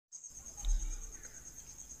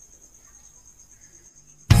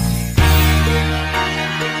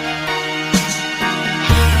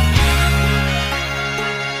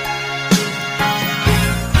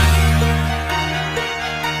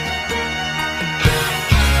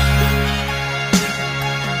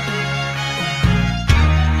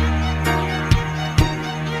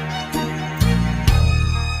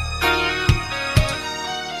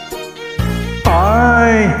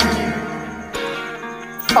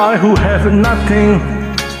I who have nothing,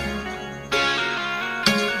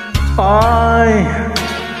 I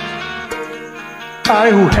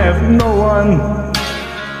who have no one,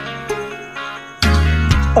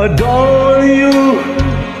 adore you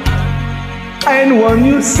and want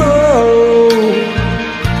you so.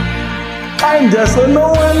 I'm just a no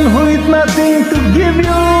one with nothing to give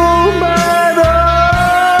you, but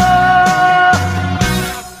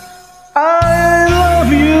I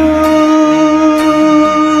love you.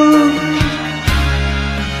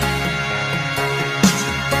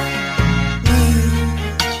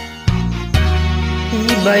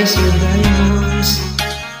 He buys you diamonds,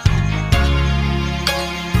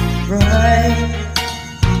 bright,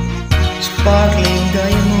 sparkling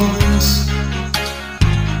diamonds.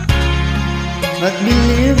 But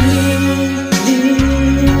believe me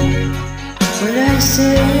when I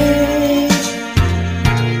say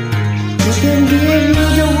he can give you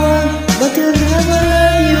the one, but he'll never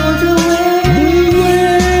love you the way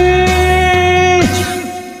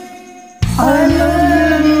I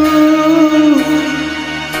love you.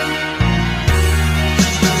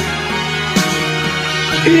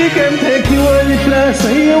 He can take you any place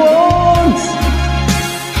he wants,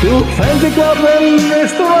 to fancy clubs and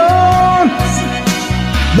restaurants,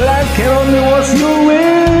 but I can only watch you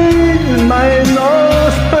with my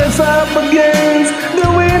nose pressed up against the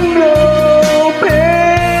window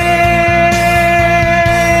pane.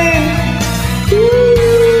 Ooh.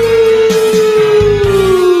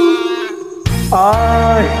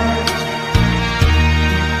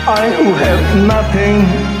 I who have nothing,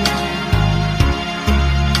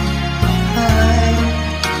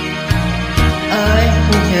 I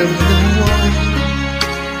who have no one,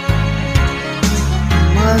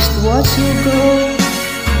 must watch you go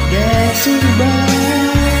dancing by,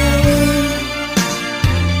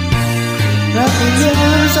 wrapping the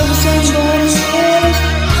arms of somebody else.